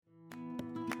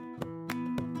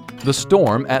The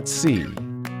storm at sea.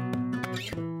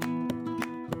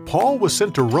 Paul was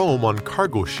sent to Rome on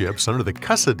cargo ships under the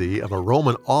custody of a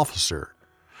Roman officer.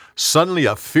 Suddenly,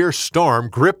 a fierce storm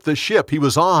gripped the ship he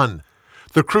was on.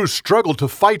 The crew struggled to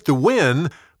fight the wind,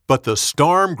 but the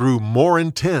storm grew more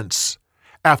intense.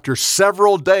 After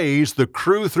several days, the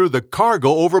crew threw the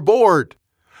cargo overboard.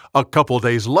 A couple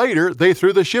days later, they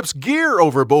threw the ship's gear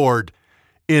overboard.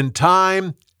 In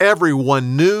time,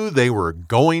 everyone knew they were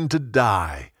going to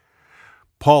die.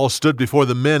 Paul stood before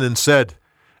the men and said,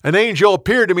 "An angel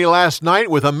appeared to me last night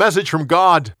with a message from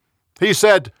God. He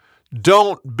said,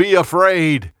 'Don't be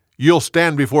afraid. You'll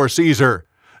stand before Caesar.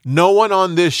 No one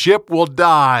on this ship will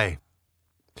die.'"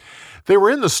 They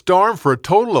were in the storm for a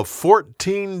total of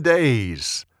 14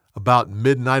 days. About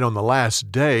midnight on the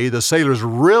last day, the sailors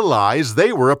realized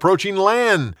they were approaching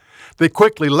land. They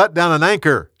quickly let down an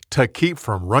anchor to keep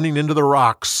from running into the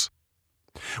rocks.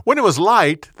 When it was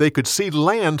light, they could see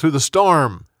land through the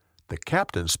storm. The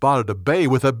captain spotted a bay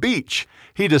with a beach.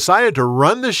 He decided to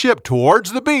run the ship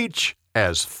towards the beach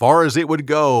as far as it would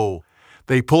go.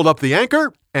 They pulled up the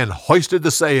anchor and hoisted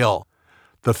the sail.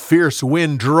 The fierce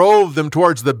wind drove them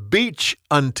towards the beach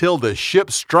until the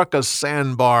ship struck a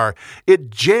sandbar.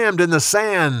 It jammed in the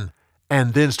sand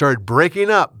and then started breaking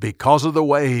up because of the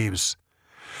waves.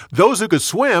 Those who could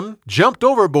swim jumped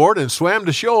overboard and swam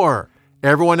to shore.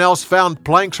 Everyone else found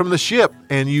planks from the ship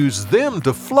and used them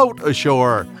to float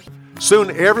ashore.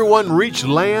 Soon everyone reached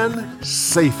land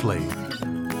safely.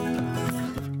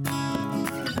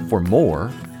 For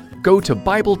more, go to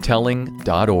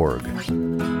BibleTelling.org.